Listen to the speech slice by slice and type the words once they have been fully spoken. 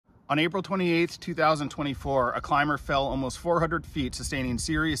On April 28, 2024, a climber fell almost 400 feet, sustaining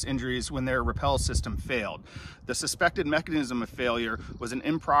serious injuries when their rappel system failed. The suspected mechanism of failure was an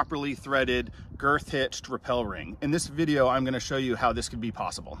improperly threaded girth hitched rappel ring. In this video, I'm going to show you how this could be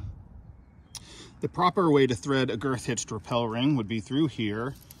possible. The proper way to thread a girth hitched rappel ring would be through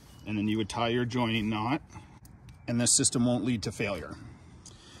here, and then you would tie your joining knot, and this system won't lead to failure.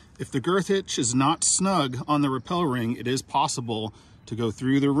 If the girth hitch is not snug on the rappel ring, it is possible to go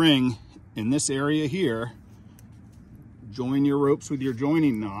through the ring in this area here, join your ropes with your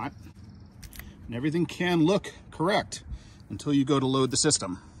joining knot, and everything can look correct until you go to load the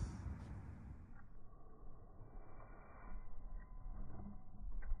system.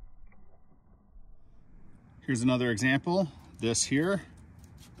 Here's another example. This here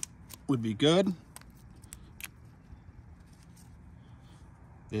would be good.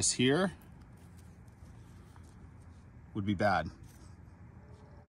 This here would be bad.